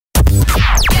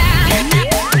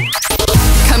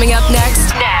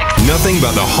nothing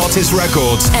but the hottest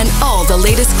records and all the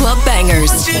latest club bangers.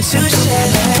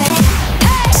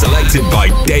 Selected by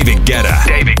David Guetta.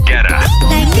 David Guetta.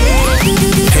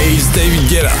 Hey, it's David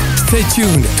Guetta. Stay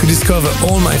tuned to discover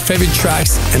all my favorite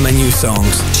tracks and my new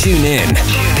songs. Tune in.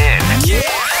 Yeah.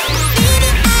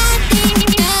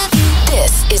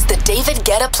 This is the David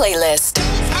Guetta playlist.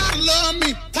 Tattle love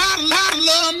me, Tattle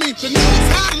love me,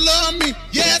 Tattle love me,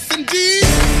 yes indeed.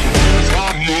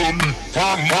 Tattle love me,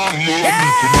 Tattle love me.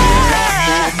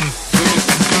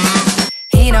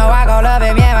 He know I gon' love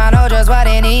him, yeah, I know just what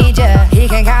he needs, yeah. He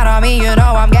can count on me, you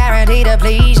know I'm guaranteed to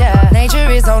please, yeah. Nature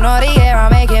is so naughty, yeah, I'll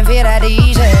make him feel at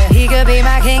ease, yeah. He could be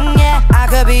my king, yeah, I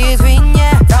could be his queen,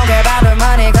 yeah. Don't care about the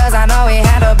money, cause I know he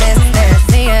handle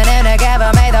business. Me and him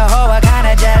together made the whole world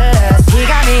kinda jealous. He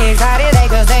got me excited, they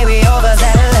could say we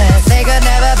overzealous. They could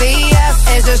never be us,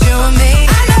 it's just you and me.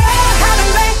 I know how to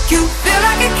make you feel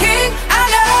like a king. I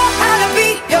know how to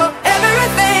be your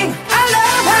everything. I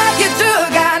love how you do,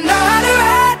 I know how to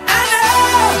ride.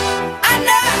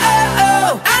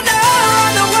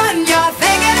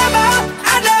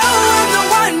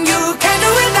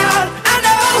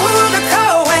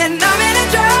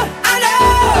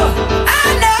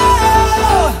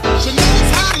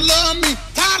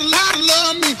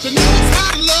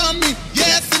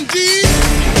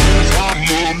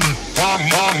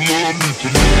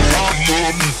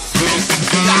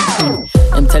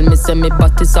 Them tell me say me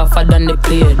body softer than the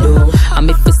Play-Doh. And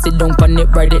me fi sit down pon it,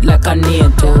 ride it like a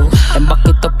NATO. Then back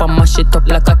it up and mash it up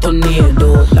like a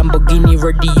tornado. Lamborghini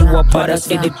ready, you a badass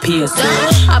for the peso.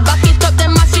 I back it up,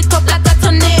 then mash it up like a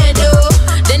tornado.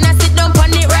 Then I sit down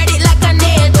pon it, ride it like a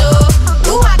NATO.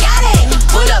 Ooh, I got it,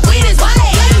 pull up with his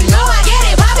wallet. You know I get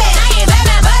it, pop it. I ain't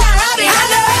Batman, but I'm Robin. I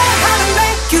know how to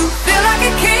make you feel like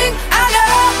a king. I know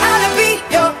how to be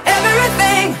your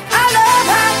everything. I love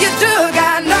how you do,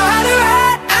 I know how to ride.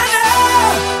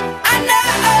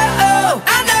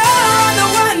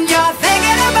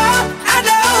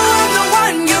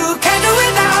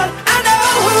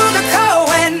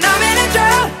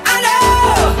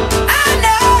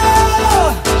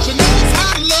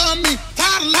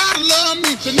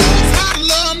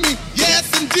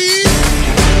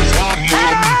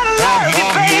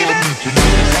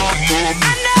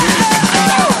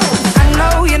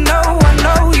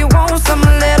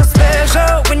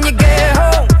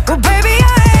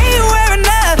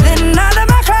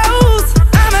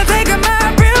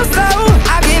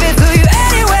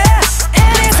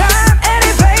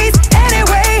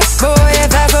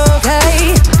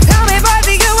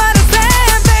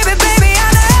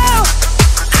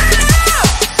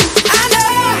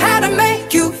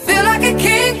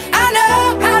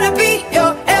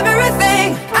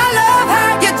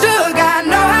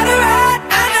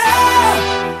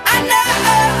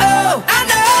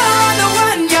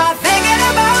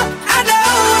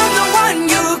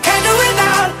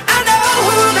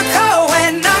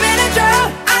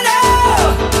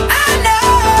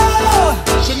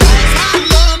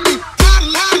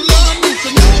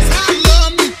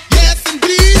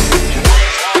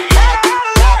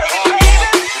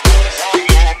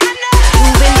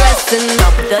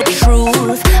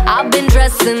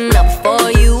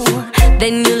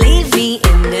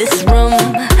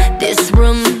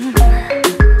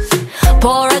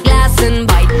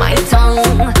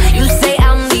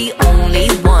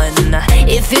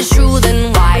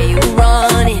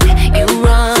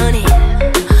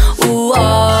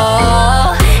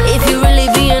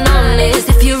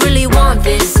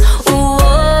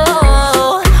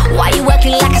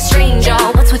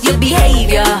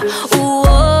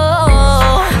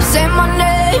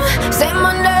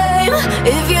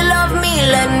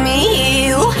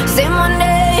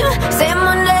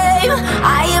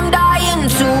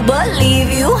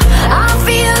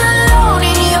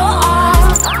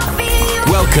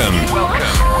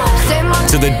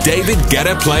 To the David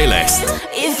Guetta playlist.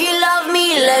 If you love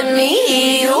me, let me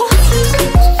hear you.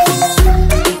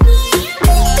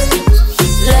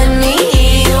 Let me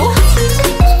hear you.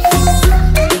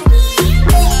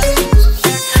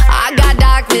 I got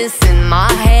darkness in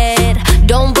my head.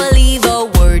 Don't believe a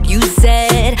word you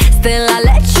said. Still I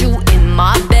let you in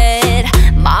my bed.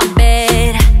 My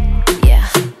bed. Yeah.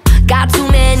 Got too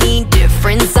many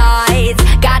different sides.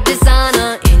 Got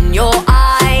dishonor in your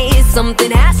eyes.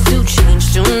 Something has to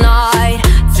change tonight,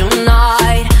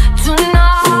 tonight,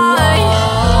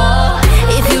 tonight.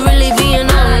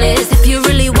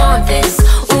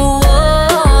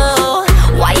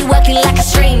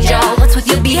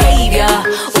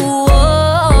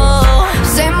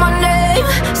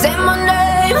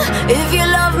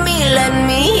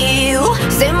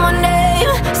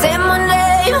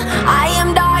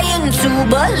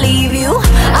 believe you.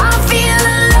 I feel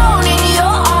alone in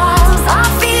your arms. I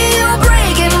feel you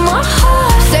breaking my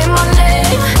heart. Say my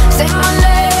name, say my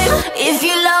name. If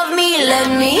you love me, let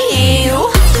me hear you.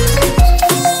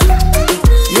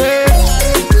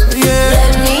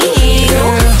 Let me hear you.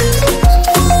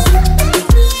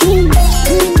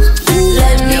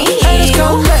 Let me hear you. Let me hear you.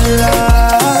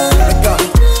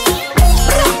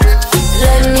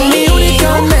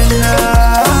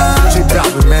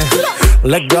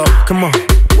 Let go, come on.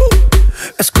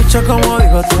 Escucha como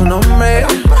digo tu nombre.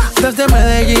 Desde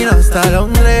Medellín hasta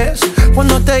Londres.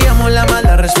 Cuando te llamo la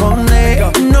mala responde.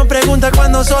 No pregunta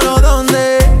cuándo, solo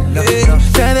dónde.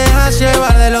 Te dejas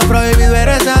llevar de lo prohibido,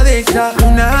 eres adicta.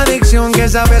 Una adicción que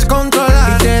sabes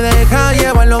controlar. Y te deja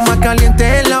llevar lo más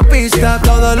caliente en la pista.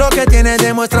 Todo lo que tienes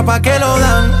demuestra pa' que lo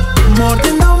dan.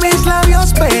 Mordiendo mis labios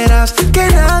esperas que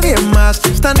nadie más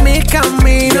está en mi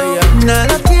camino.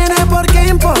 Nada tiene por qué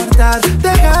importar,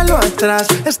 déjalo atrás,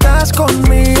 estás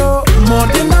conmigo.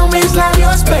 Mordiendo mis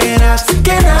labios esperas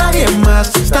que nadie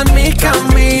más está en mi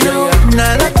camino.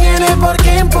 Nada tiene por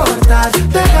qué importar,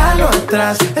 déjalo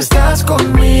atrás, estás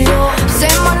conmigo. Say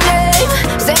my name,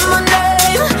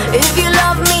 if you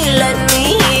love me, let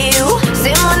me hear you.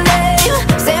 Say my name,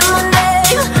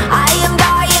 I am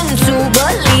dying to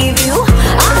believe you.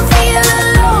 I feel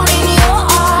alone in your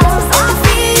arms, I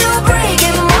feel you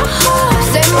breaking my heart.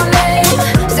 Say my name,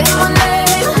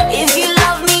 if you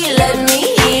love me, let me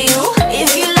hear you.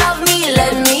 If you love me,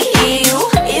 let me hear you.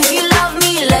 If you love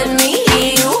me, let me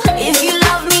hear you. If you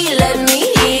love me, let me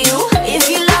hear you. If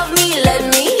you love me, let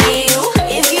me hear you.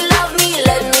 If you love me,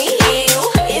 let me hear you.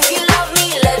 If you love me,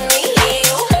 let me hear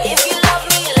you. If you love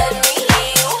me, let me hear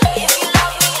you. If you love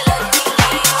me, let me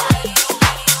hear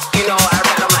you. You know I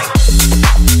rap, I'm like.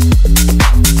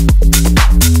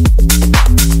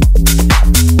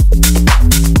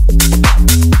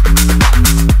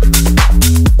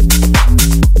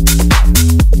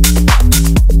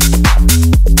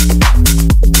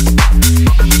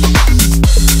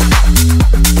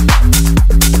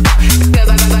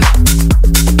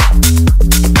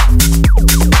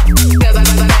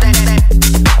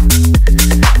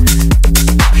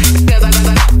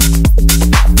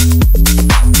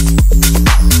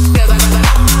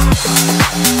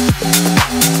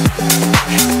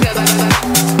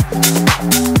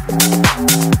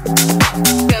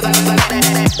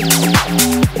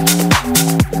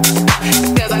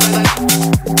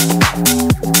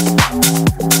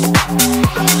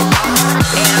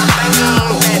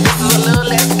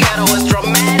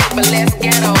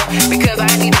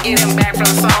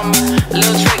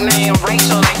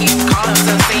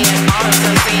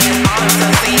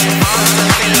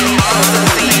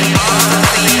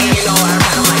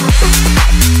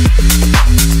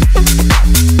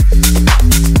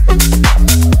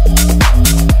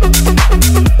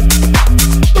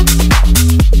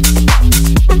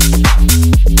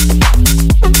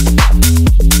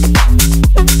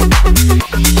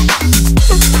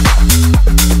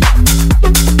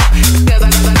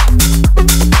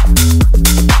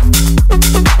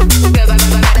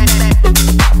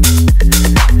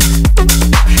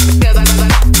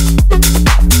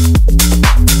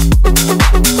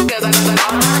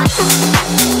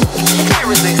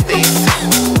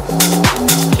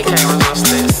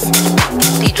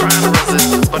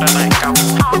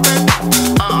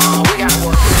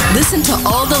 Listen to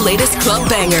all the latest club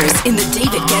bangers in the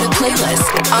David Guetta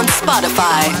playlist on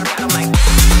Spotify.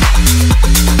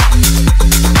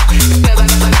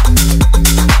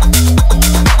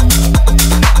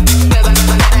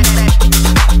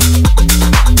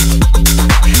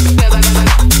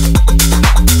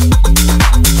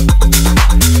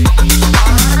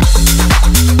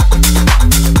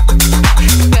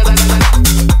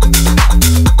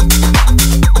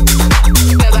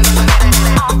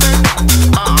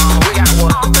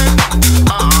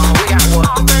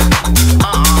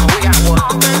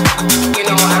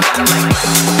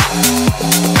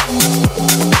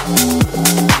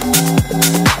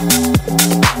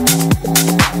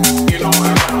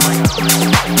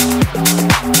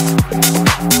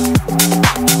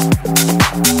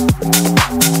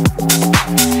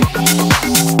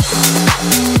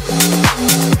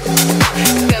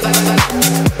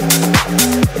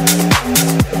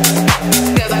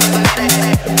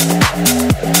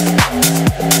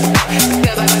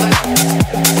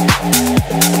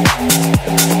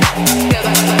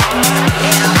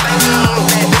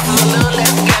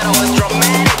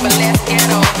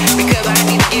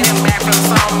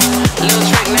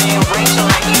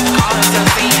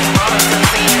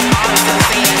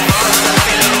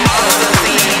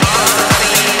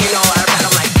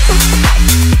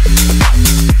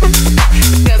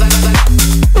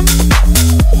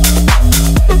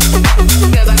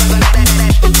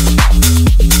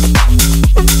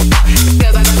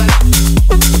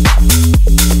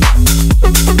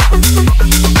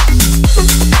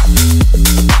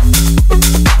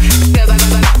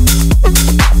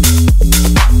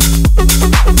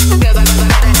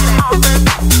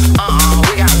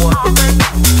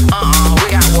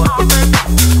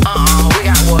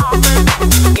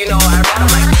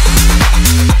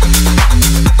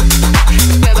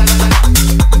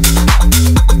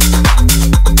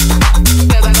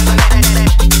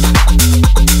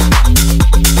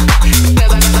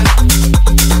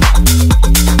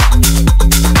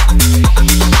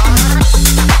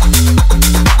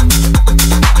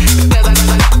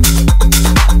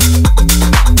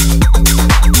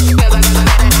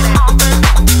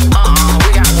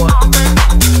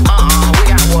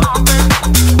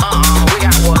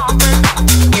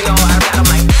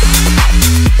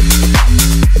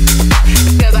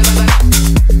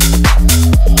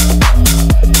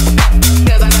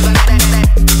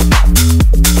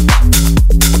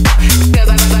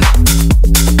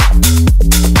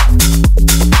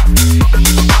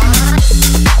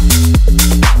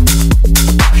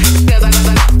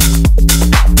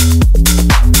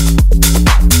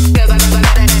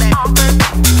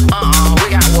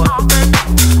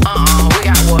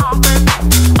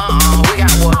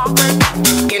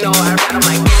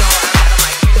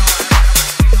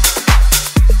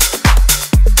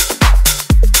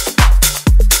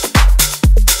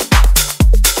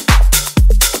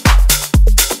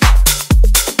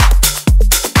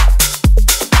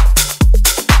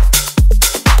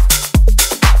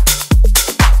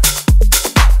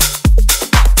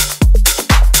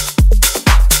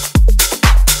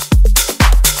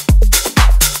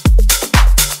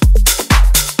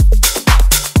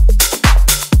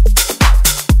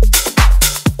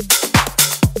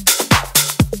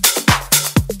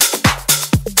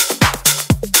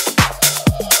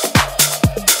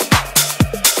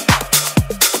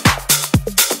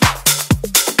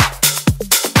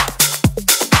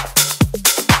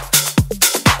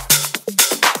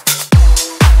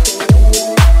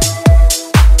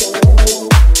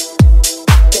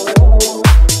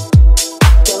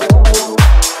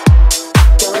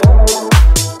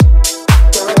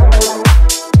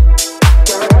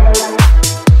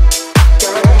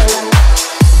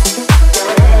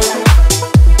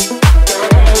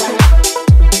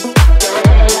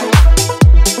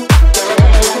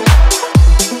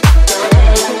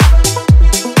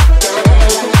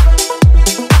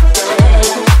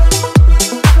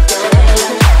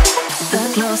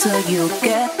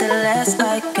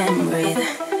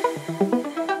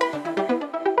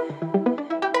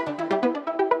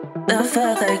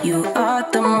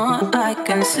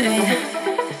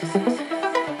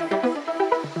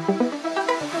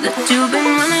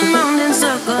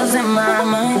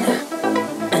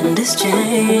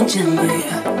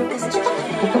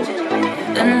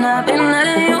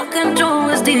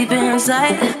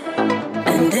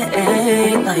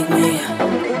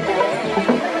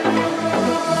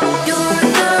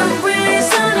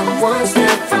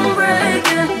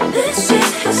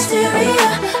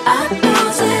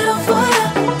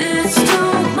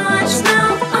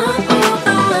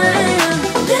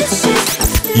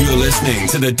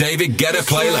 To the David Guetta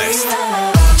playlist.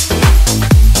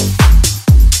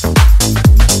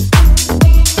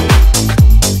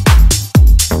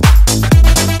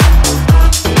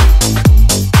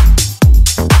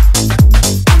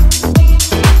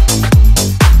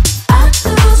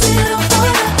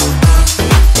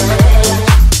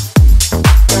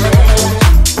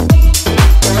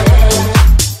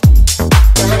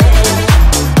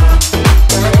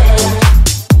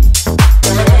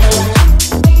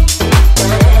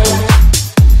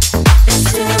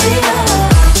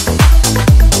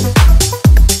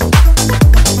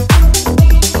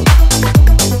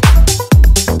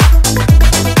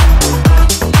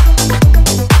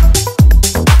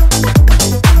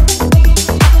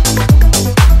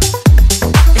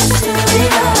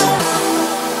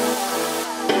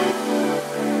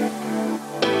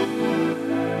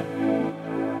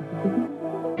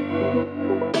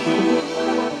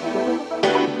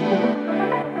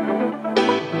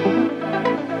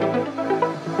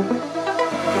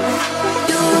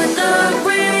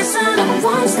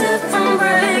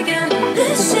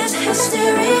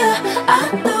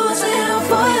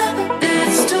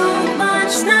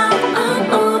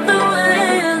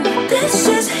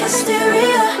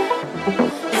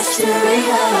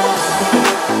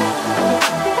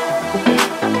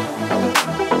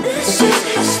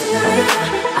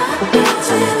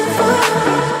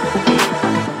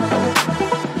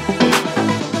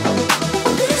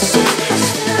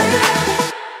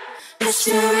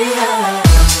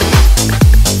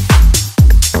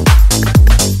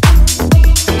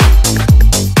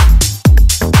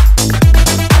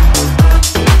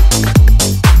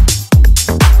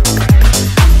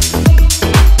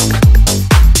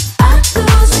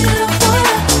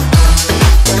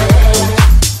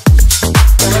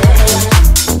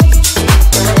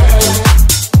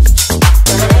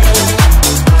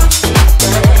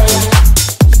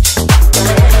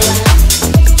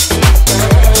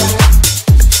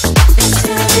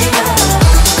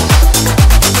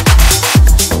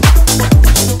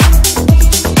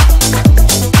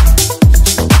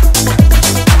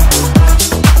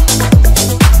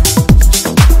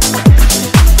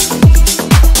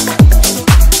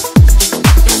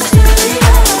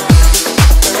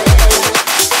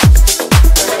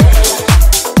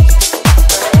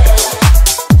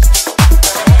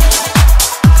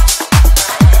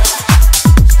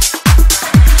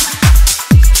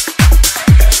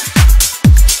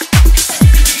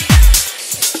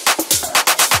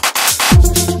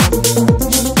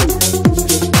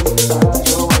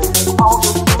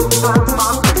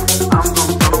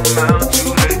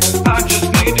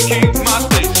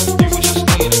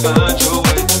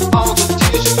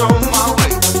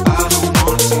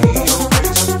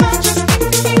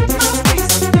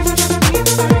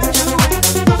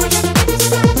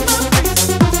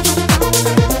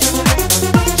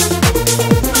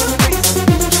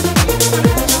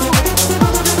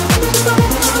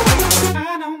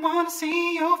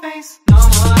 your face. No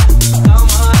more, no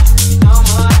more, no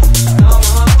more, no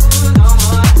more, no more, no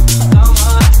more, no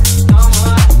more, no more, no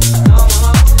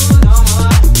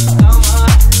more, no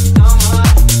more, no more,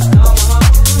 no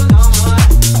more, no more,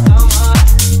 no more,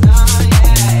 no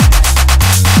yeah.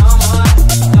 No more,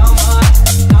 no more, no more,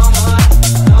 no more, no more, no more,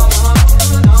 no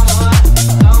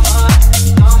more, no more,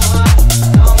 no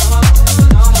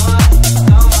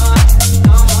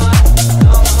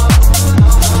more, no more, no more,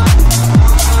 no more.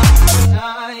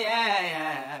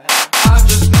 I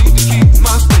just need to keep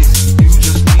my space. You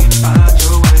just need to find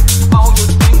your way. All the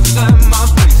things in my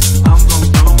face, I'm gon'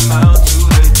 throw them out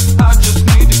today. I just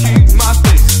need to keep my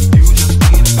space. You just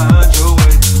need to find your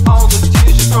way. All the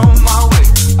tears you throw my way,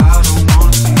 I don't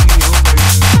wanna see your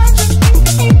face. I just need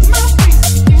to keep my space.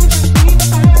 You just need to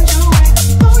find your way.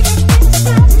 All your things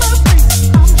in my face,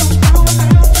 I'm gon' throw them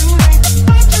out today. I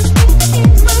just need to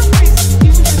keep my space.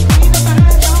 You just need to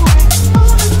find your way.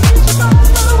 All the tears you throw my way.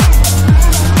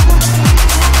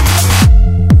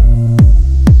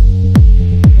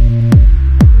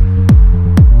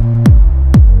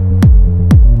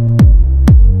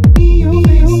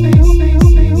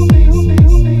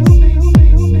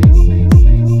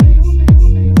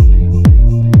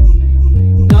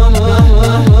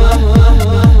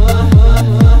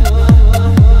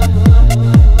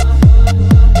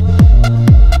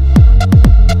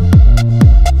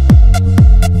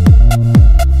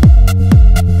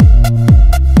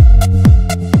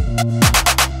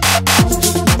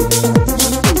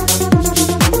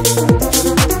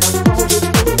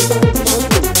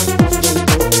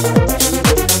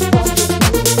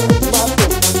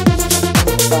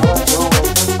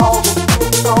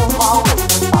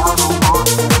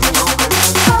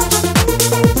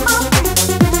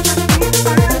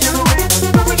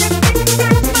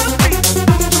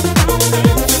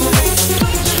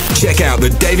 Check out the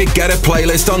David Guetta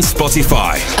playlist on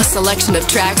Spotify. A selection of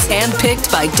tracks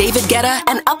handpicked by David Guetta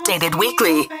and updated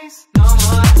weekly. No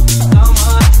more, no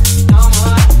more, no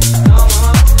more, no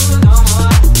more, no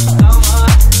more, no more,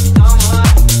 no more, no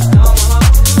more, no more,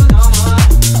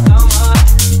 no more, no more, no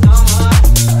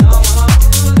more,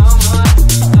 no more,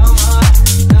 no more, no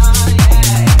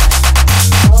yeah.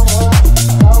 No more, no more,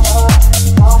 no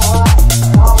more, no more, no more, no more, no more, no more, no more, no more,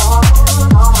 no more,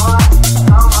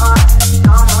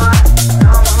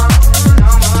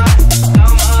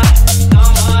 no more,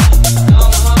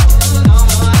 no more,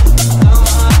 no more,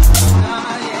 no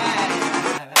yeah.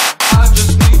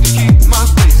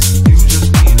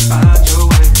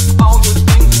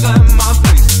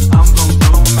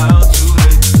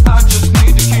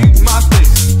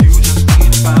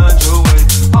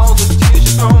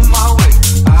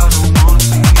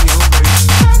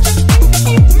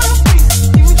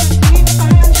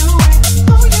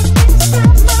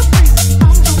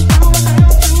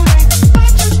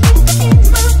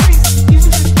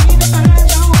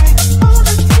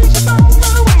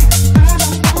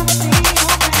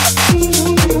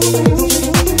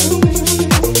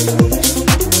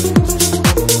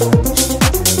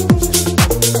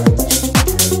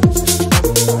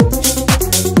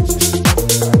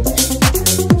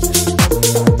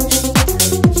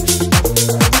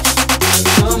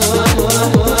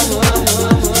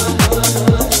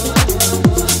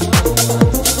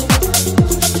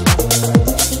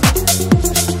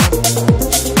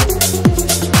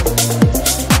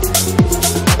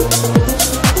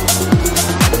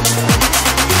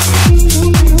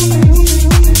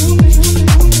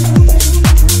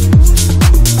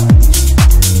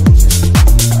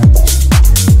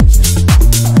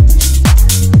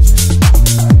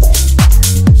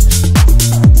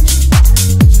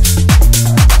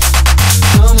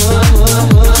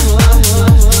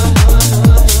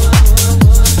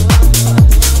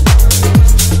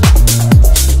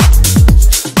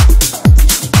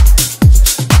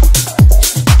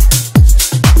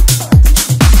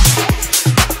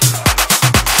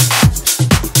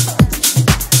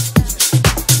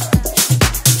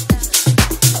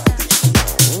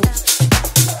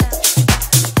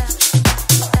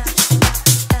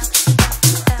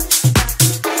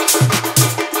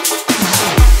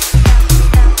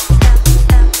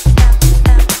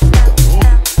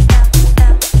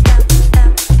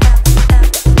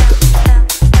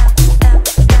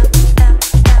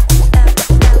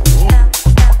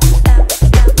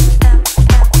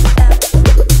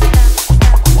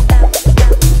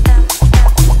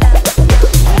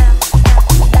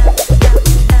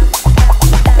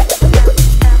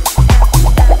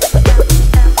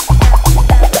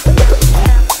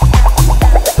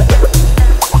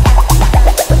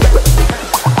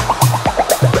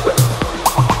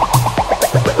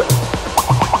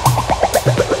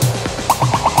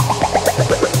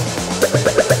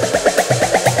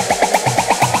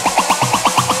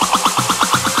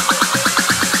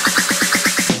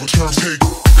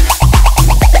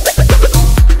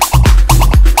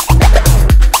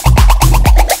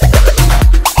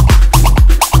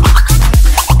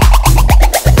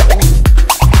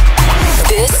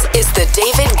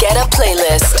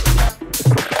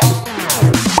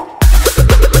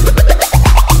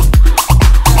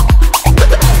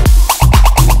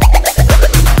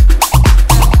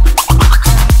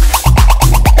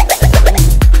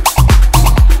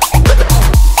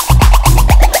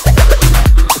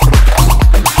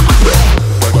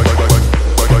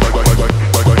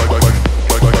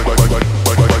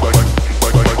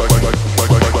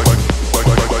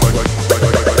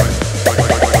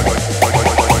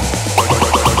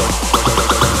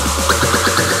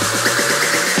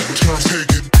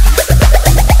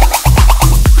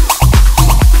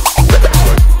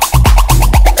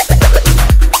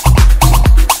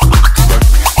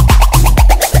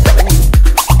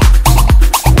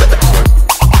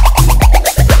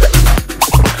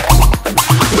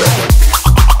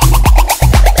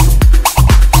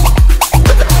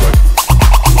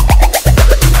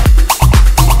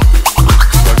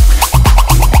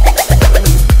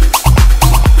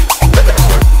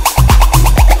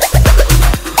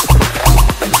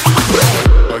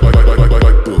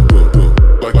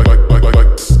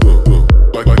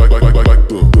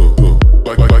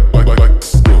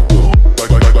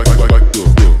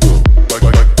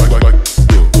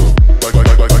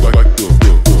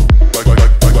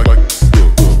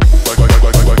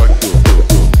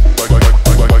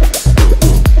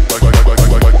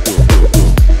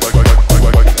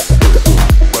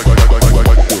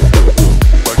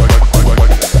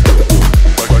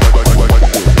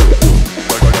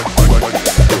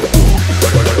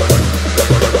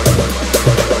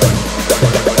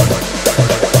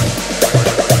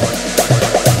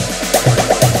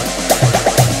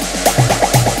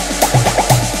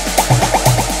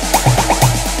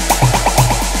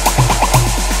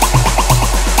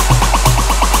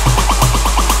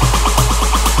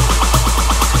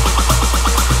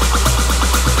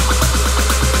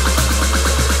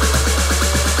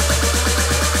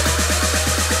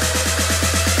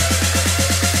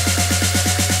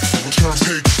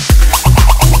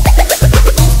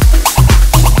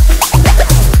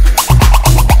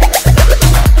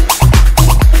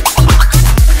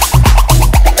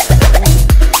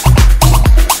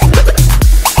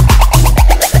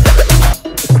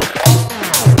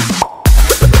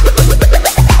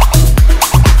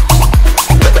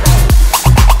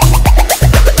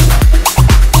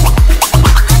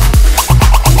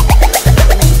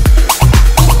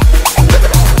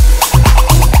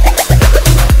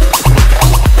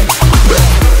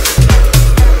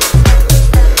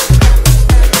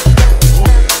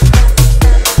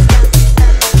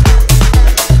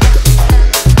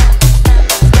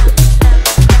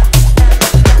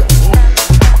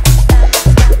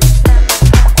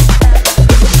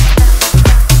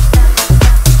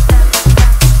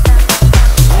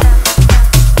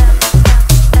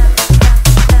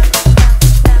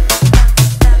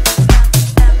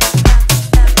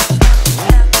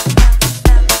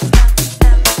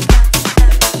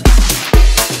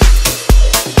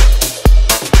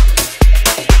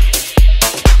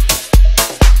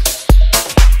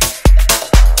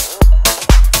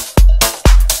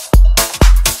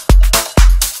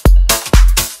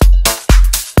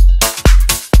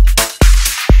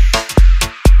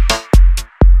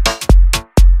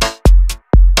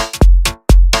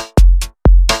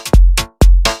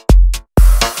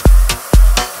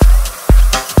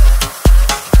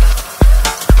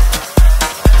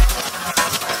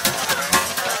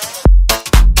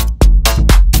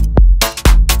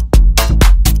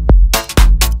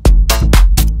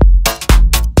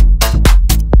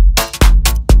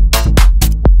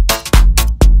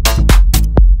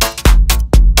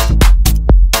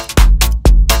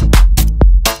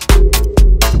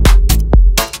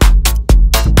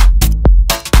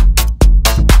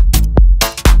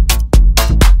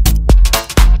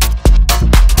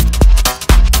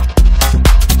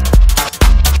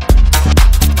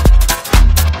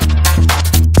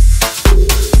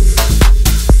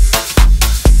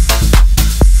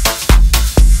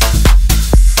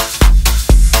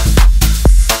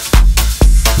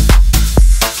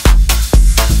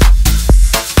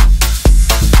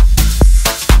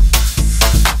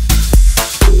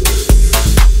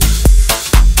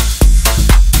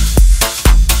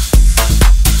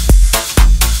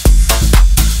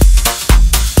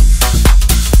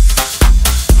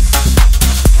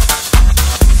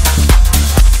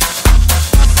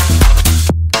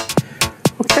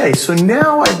 Okay, so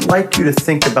now I'd like you to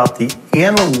think about the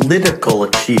analytical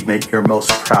achievement you're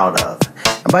most proud of.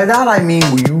 And by that I mean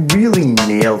where you really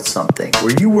nailed something,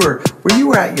 where you were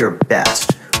at your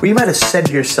best, where you might have said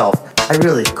to yourself, I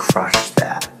really crushed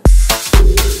that.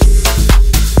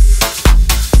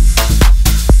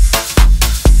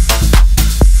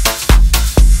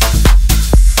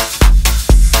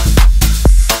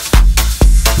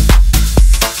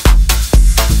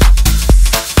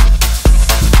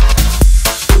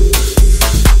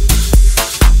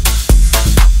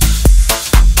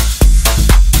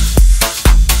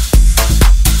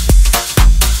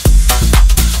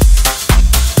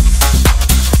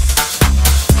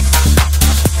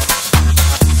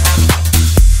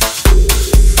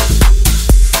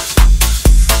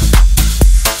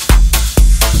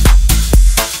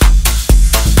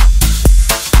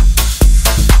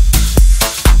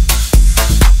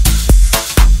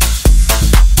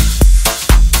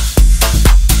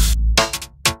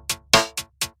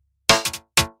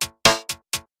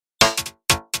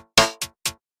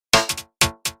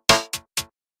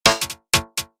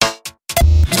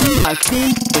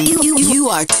 You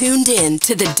are tuned in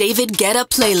to the David Guetta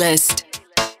playlist.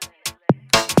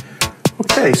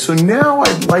 Okay, so now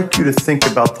I'd like you to think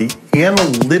about the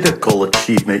analytical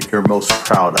achievement you're most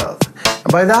proud of.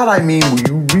 And by that I mean where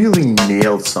you really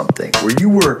nailed something, where you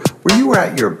were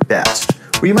at your best,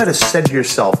 where you might have said to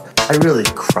yourself, I really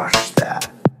crushed that,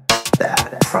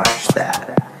 crushed that,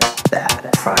 crushed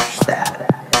that, crushed that,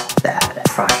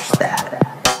 crushed that,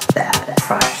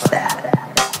 crushed that.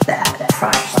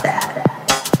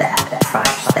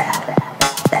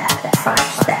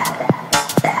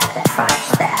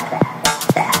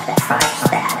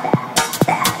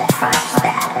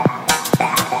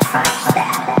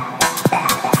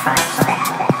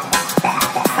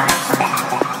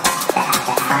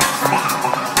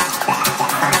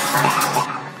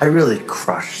 I really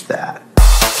crushed that.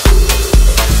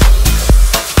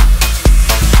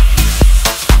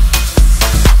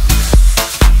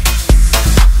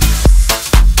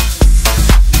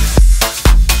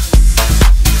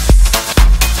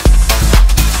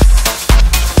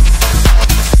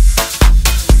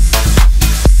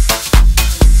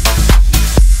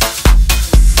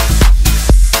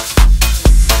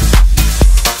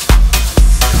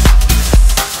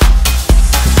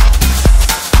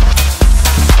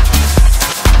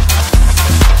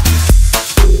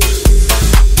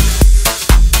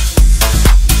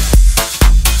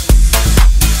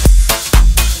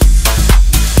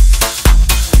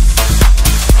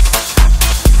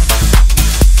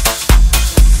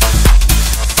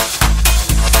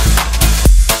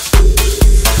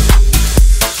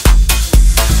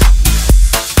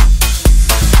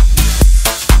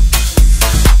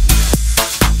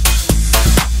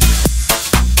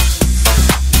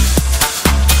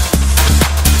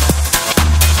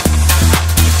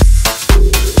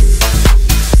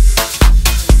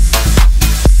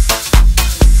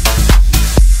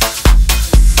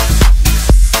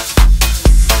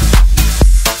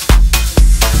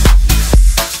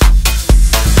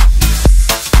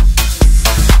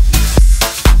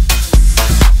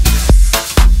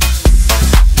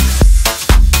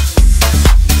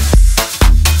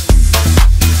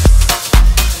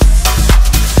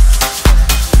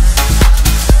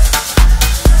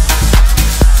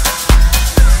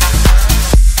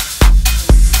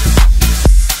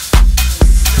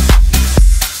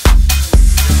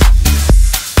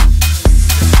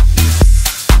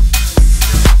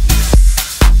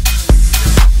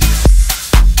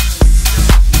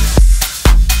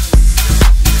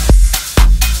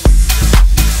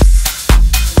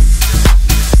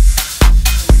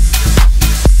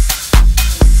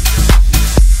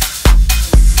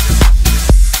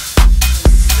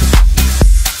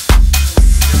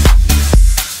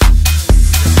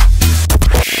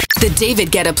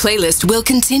 David Guetta playlist will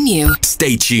continue.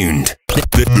 Stay tuned.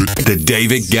 The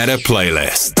David Guetta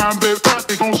playlist.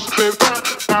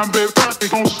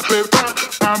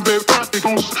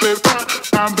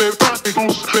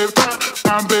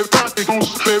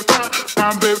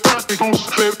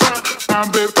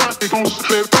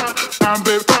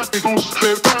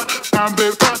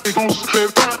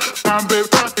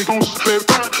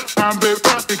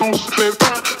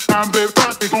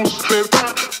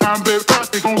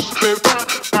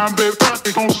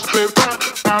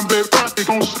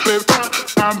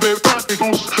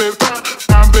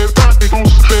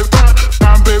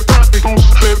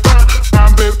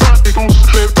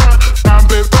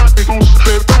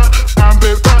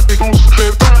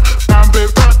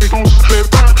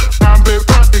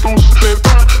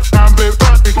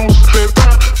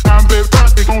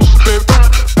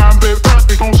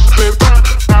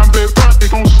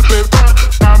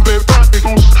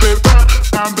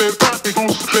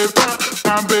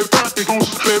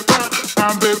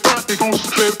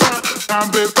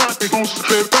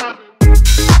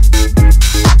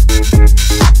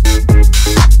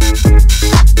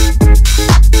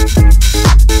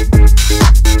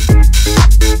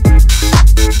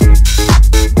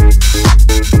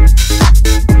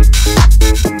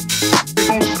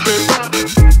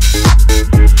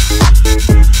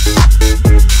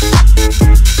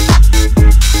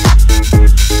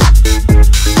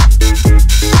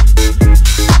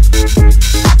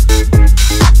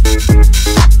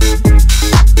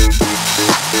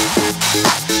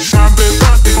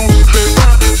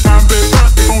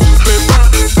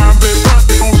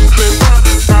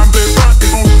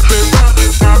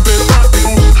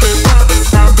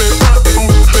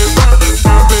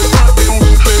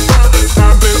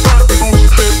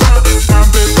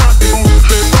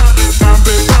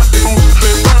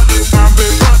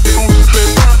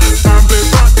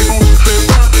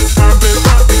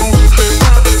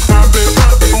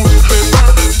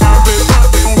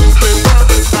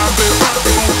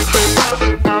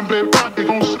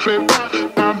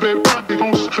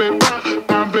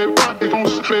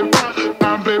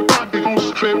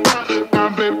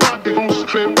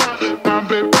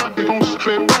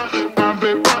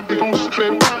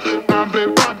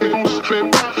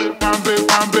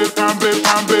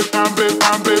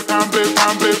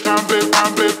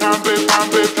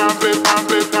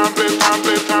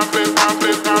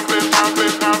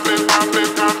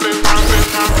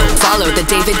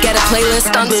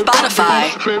 playlist on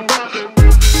Spotify.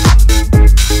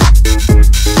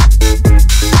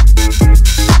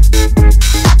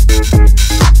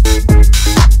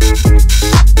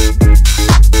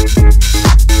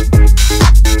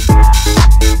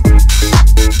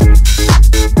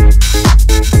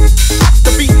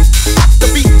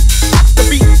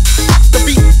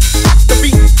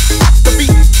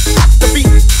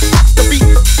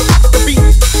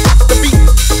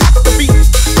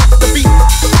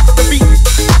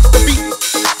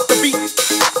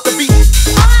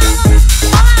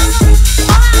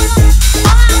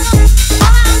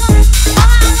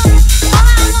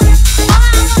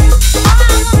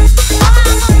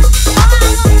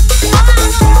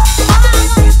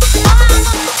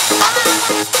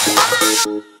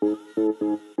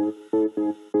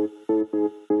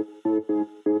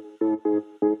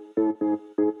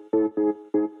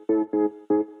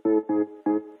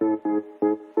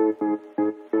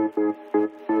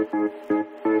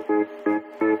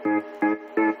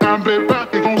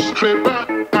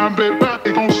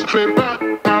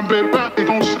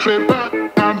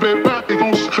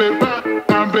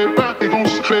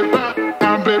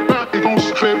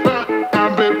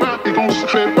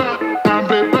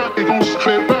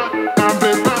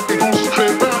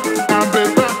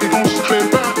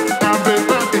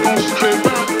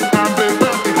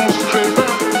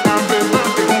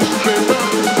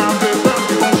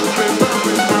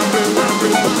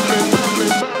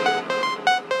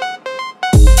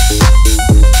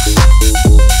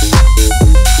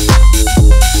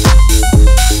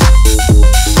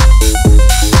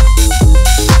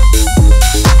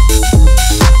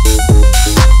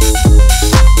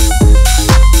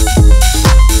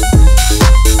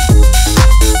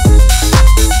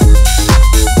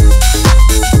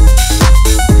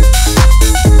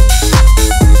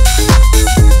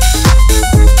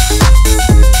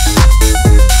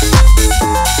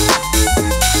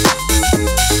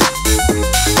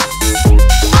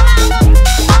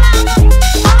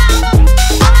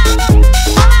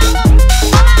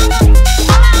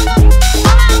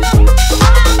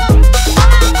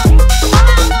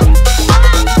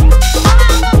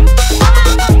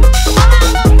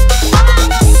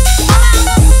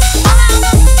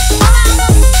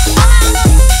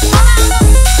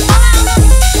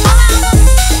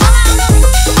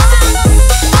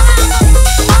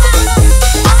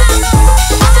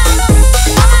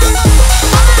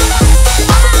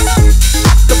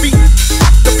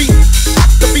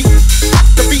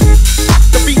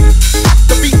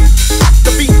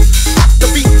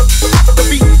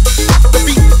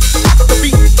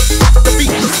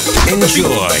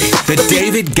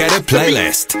 Guetta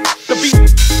playlist.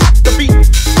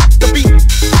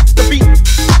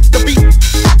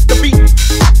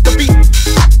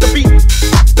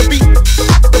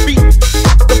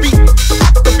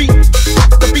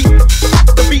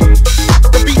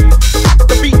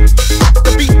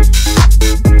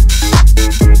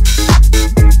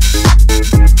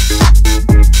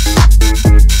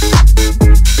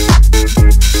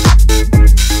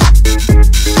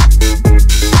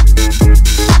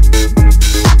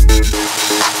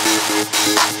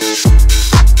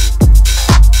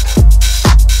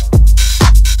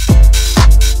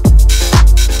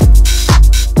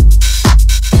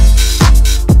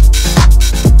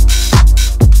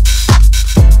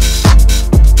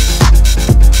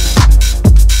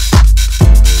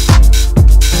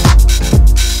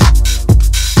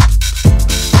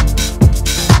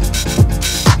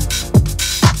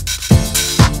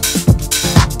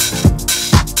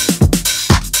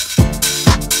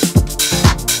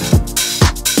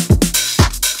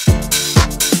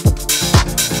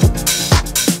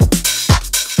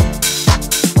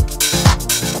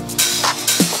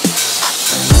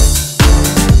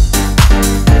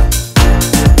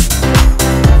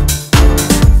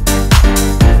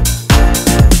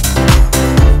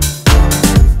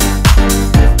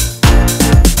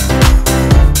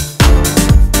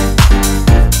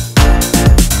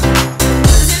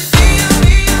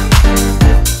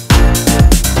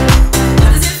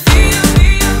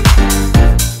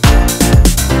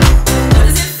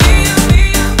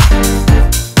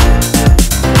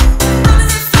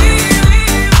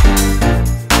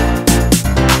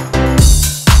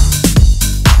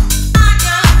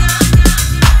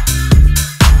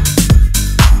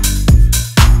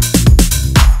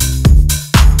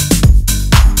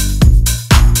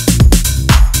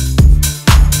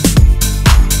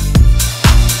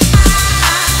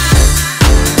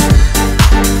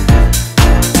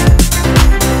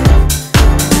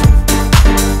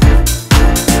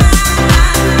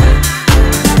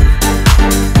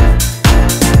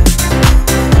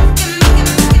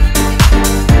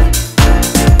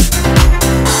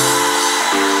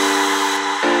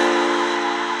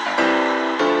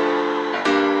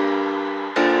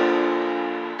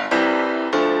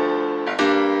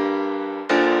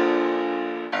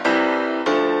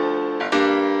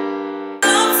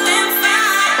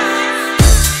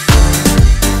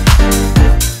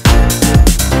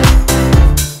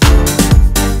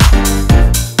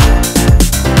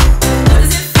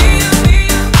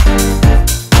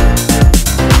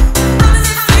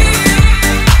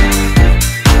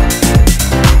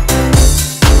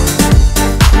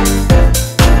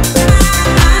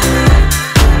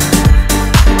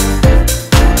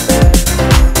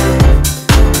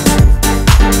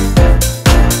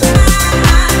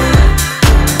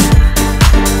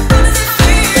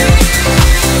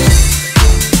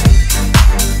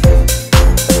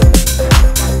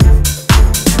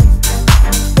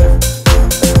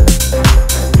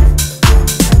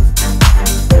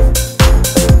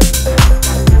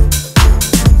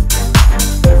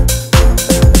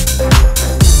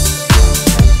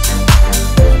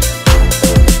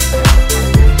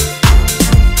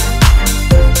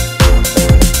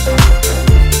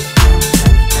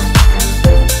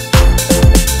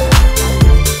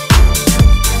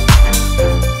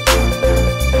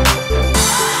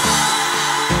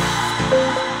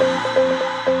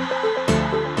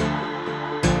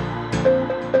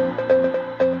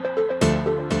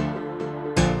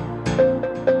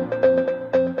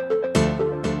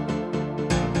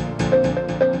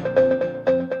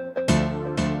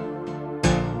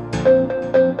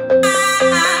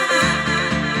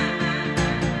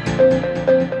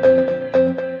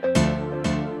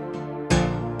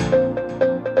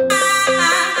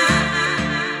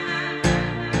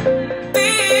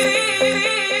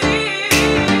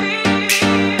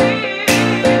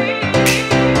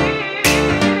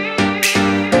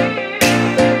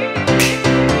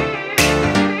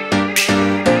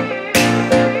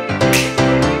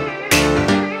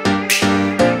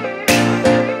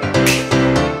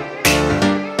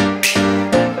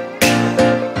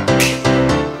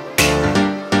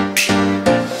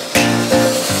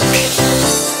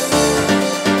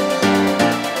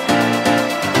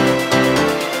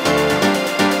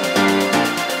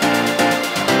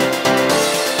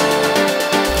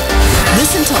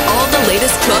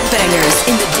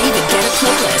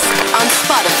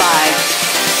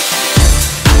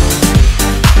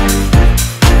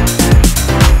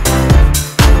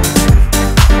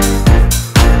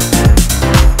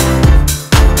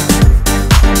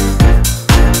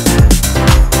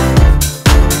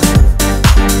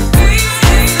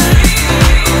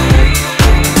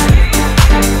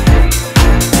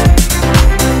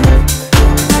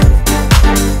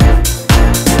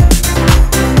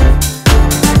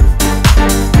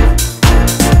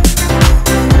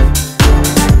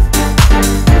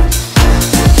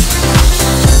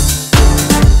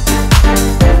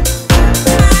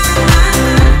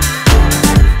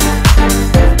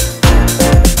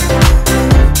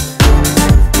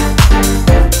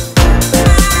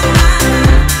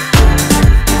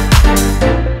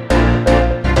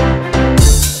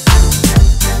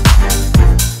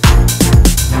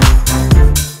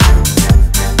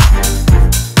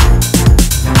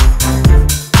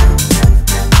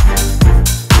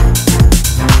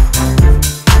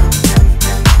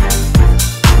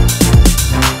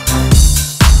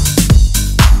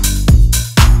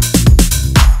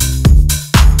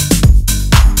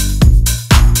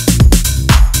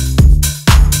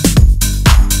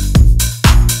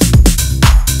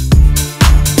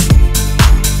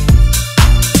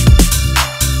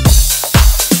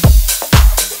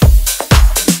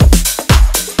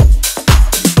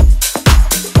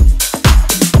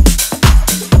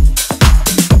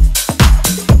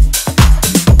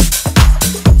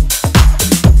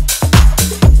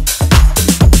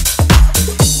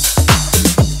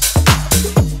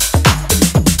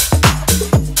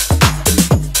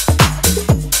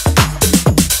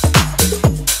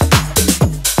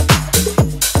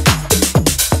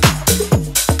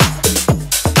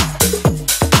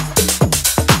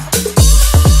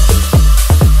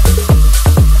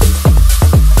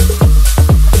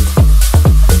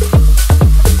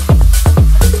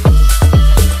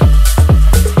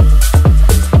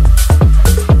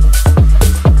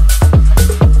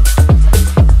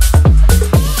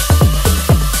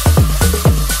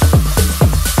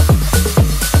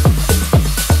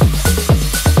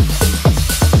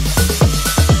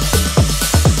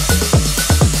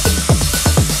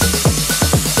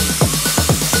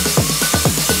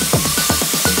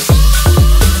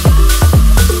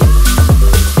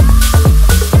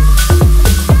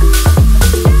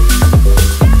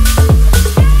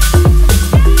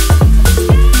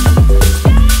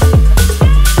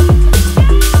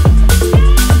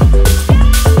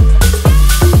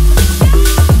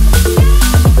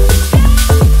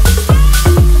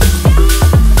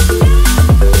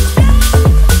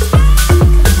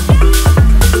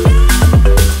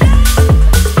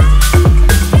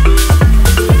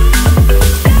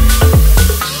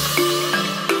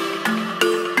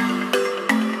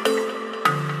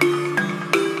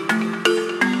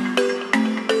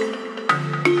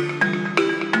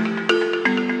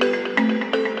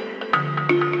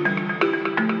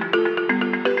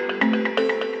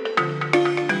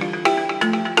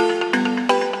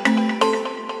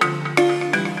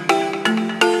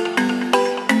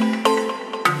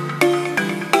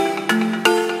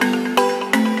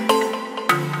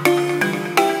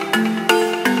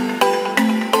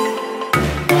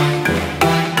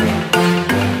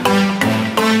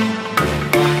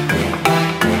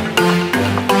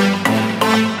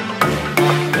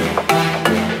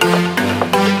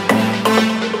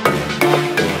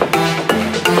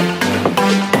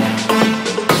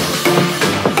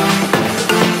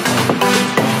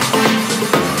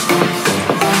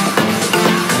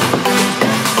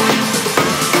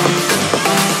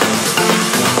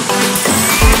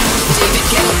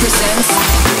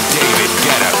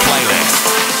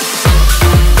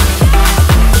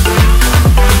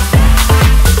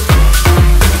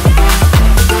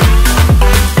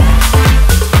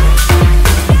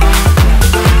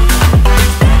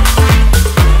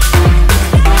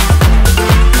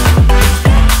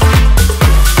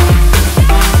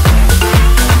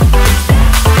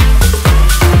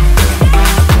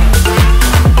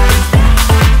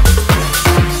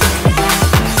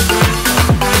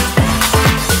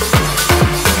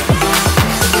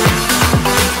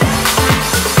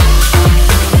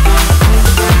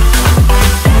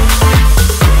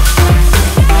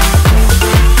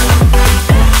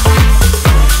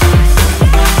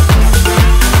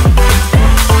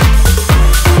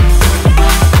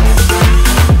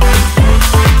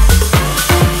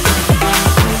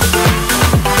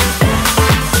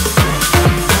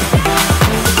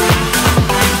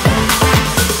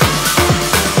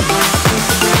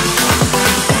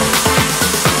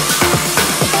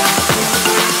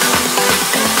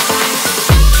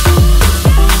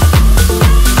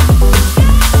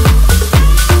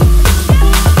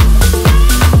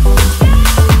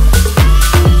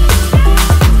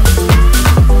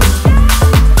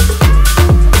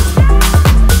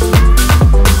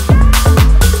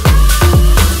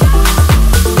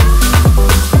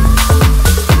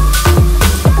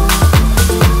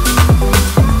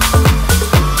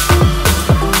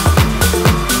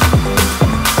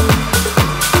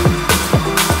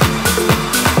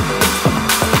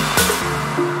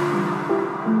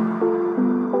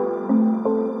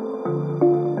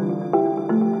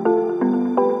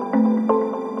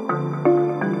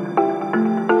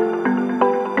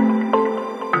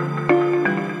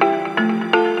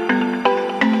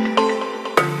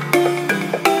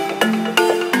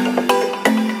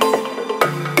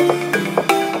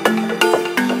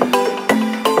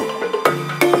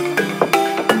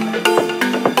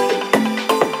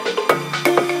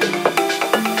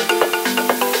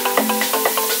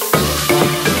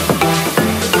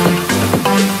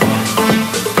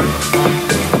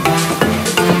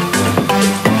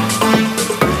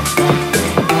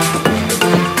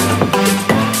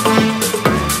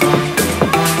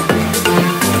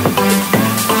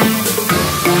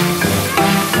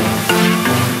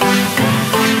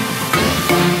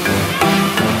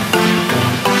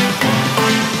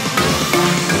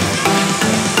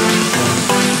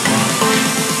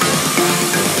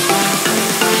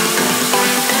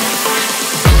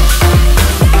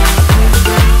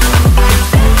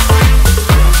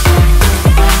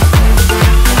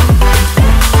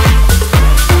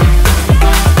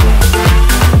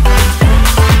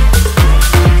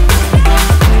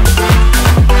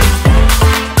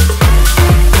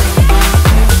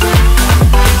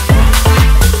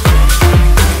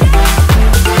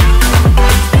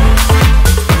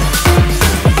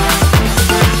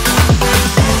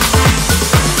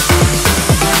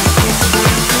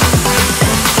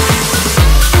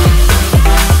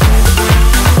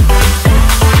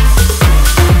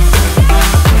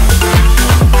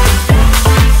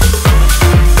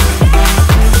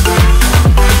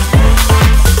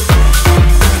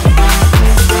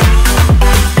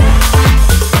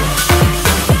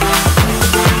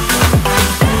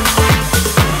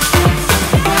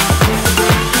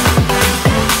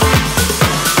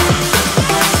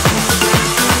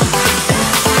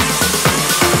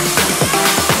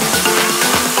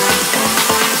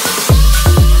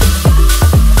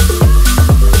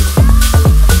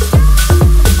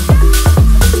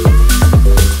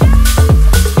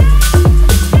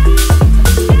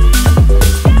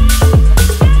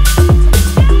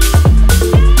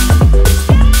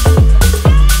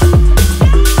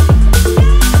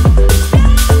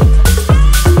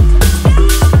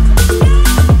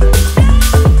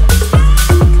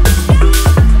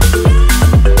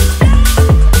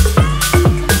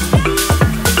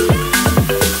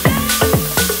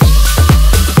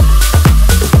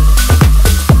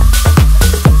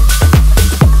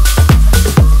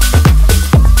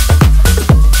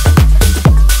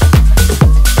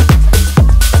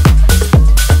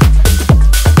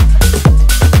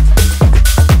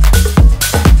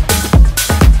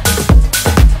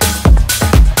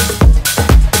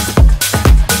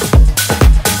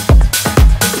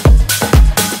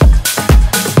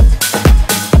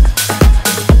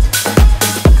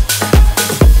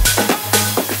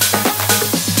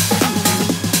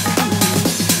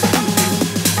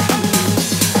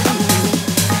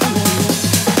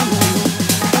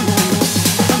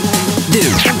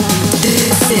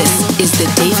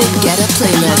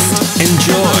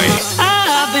 Enjoy.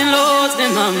 I've been lost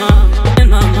in my mind, in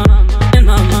my mind, in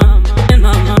my mind, in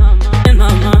my mind, in my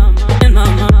mind, in my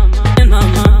mind, in my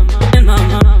mind, in my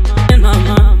mind, in my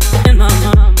mind, in my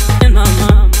mind, in my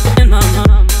mind, in my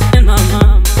mind, in my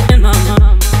mind, in my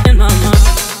mind, in my mind,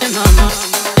 in my mind,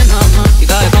 in my mind. You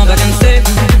gotta come back and save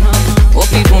me. Oh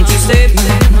please won't you save me?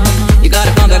 You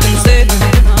gotta come back and save me.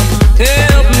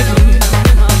 Help me.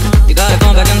 You gotta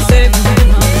come back and save me.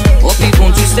 Oh please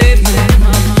won't you save me?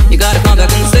 You gotta come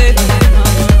back and save me.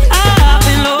 I've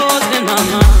been lost in my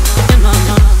mind, in my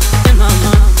mind, in my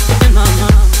mind, in my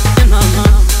mind, in my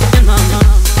mind, in my mind,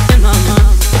 in my mind,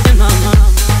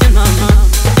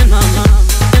 in my mind,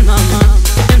 in my mind,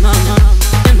 in my mind, in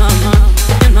my mind,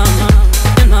 in my mind, in my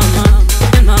mind,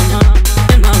 in my mind, in my mind,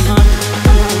 in my mind, in my mind.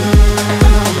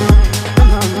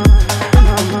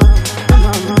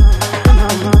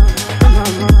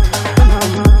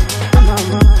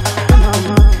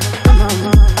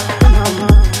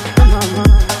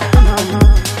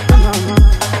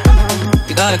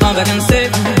 You gotta come back and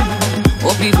save me.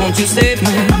 Oh please won't you save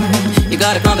me? You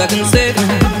gotta come back and save me.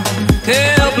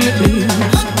 Help me please.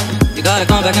 You gotta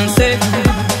come back and save me.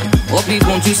 Oh please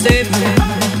won't you save me?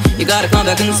 You gotta come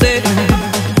back and save me.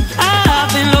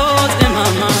 I've been lost in my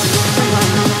mind.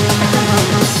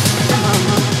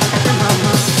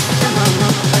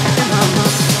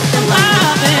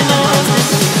 I've been lost in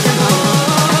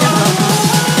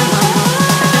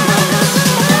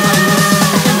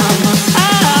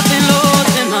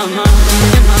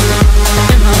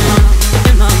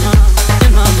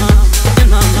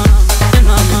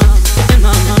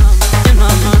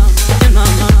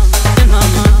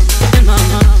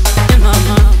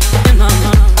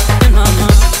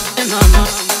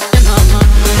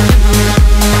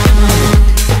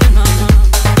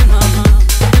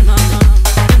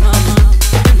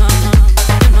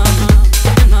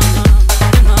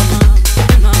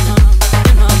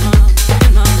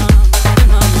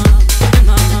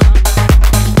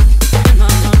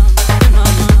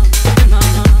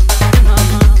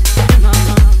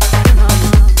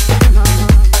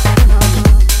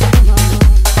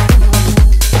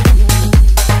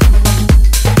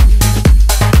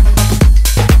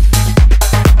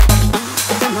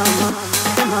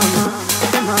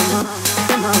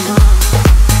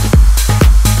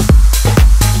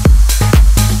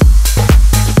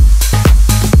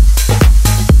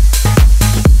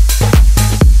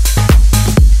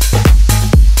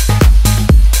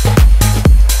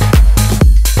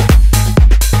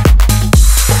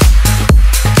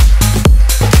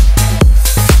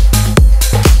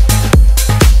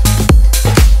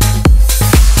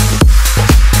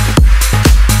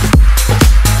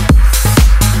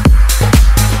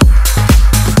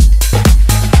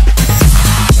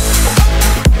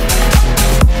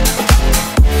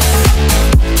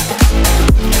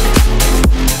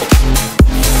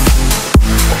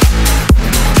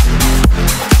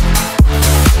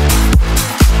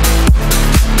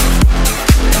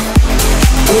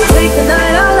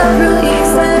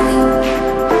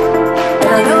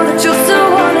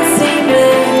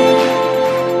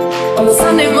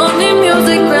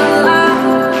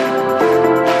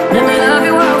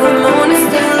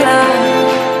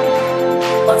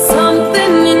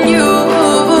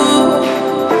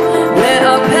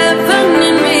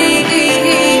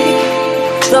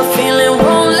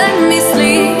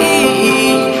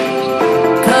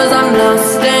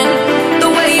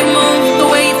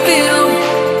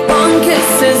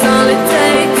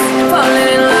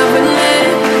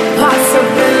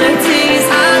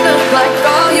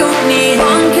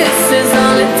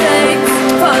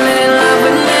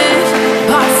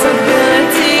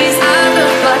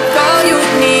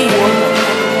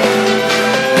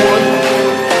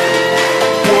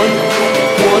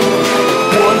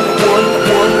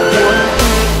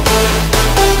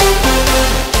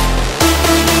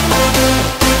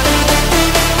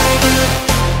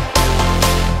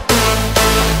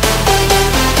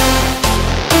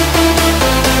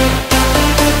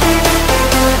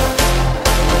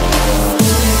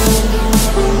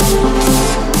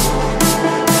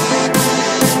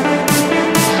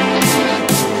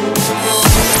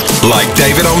Like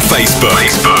David on Facebook.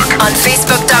 On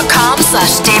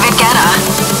Facebook.com/David Guetta.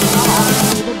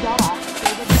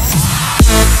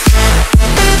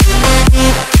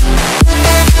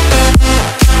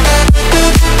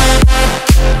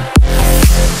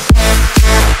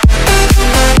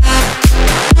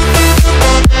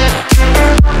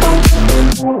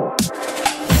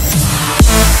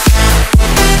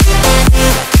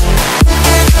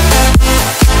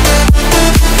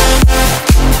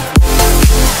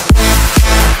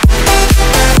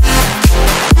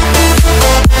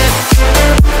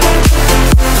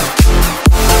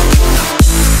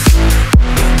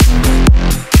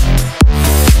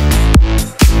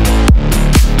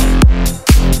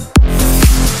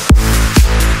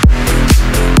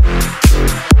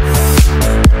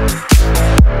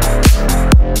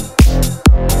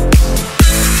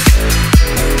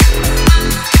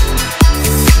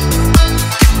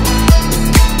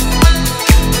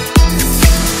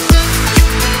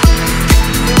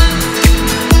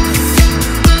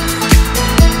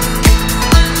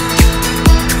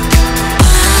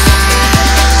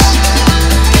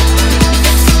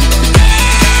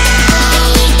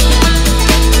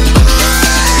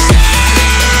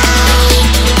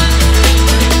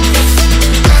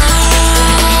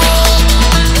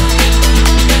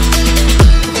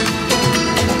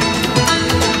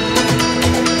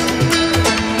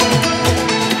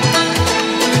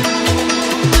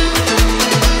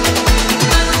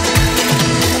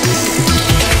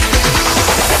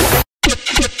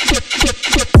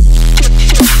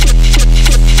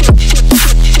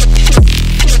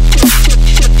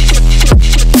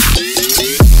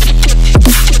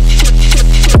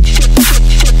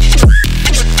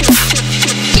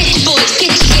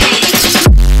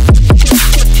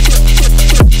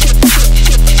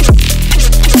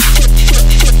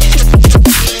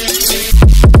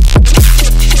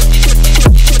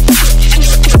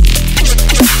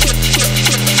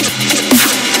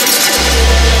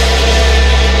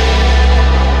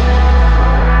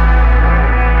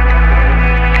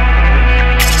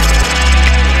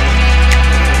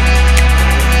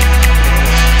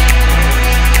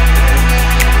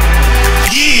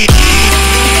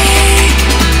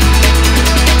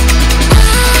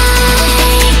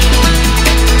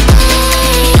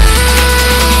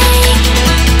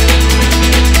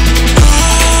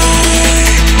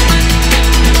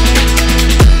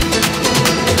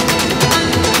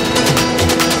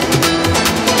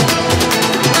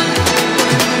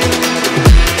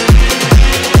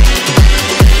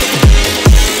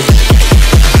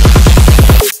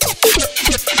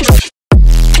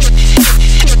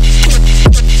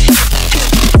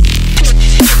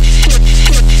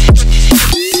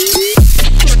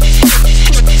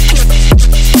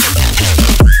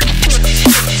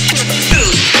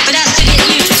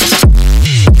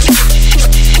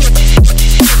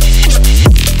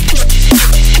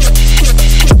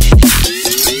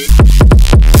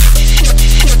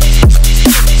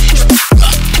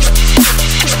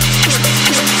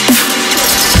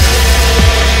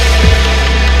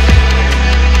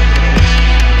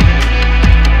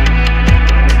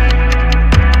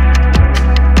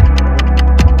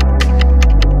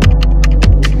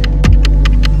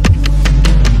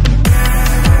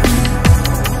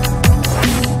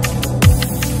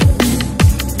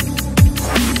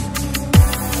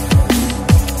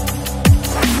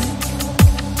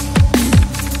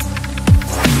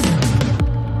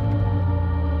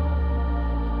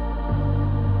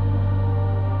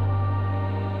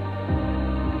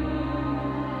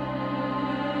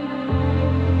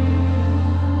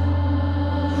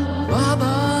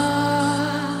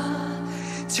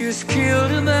 just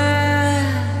killed a man,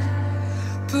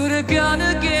 put a gun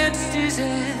against his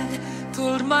head,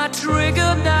 pulled my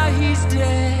trigger, now he's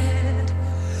dead.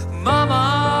 Mama,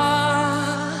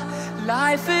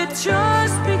 life had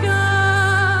just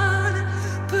begun,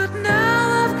 but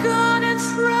now I've gone and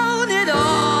thrown it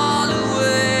all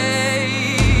away.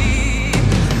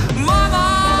 Mama,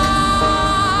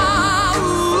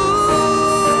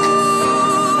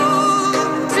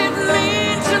 didn't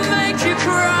mean to make you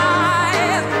cry.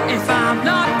 If I'm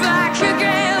not back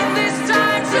again this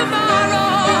time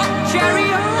tomorrow, carry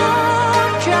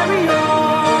on, carry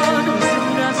on,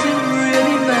 nothing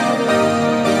really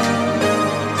matters.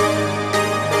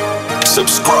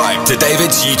 Subscribe to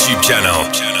David's YouTube channel.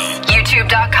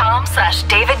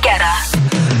 YouTube.com/David Guetta.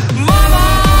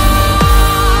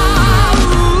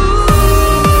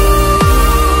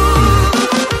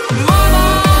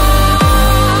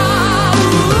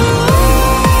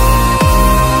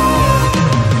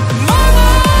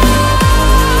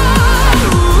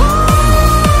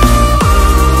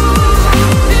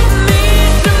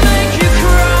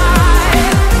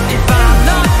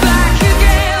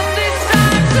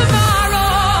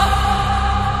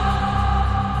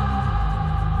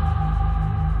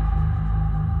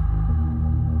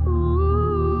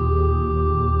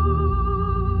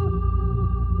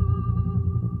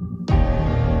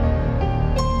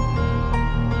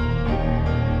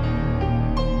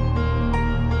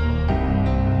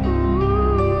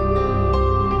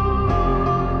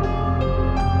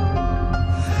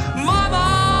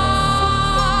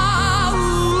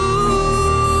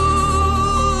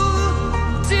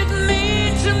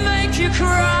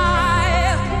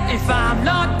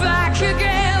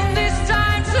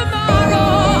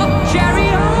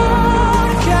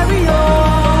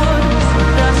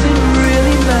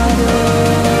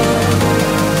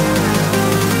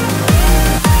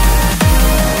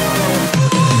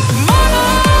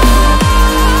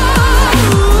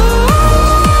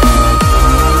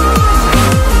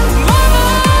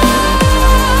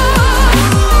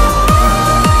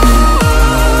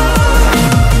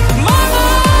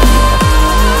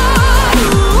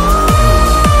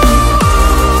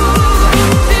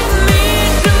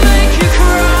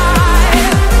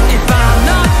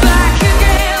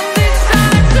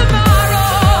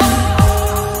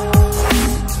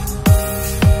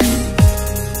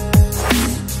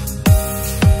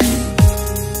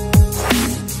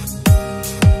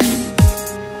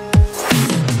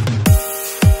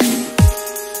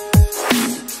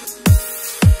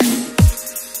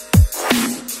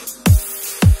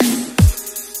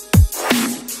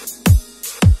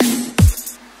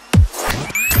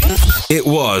 It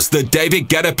was the David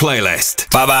Guetta playlist.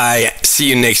 Bye bye. See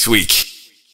you next week.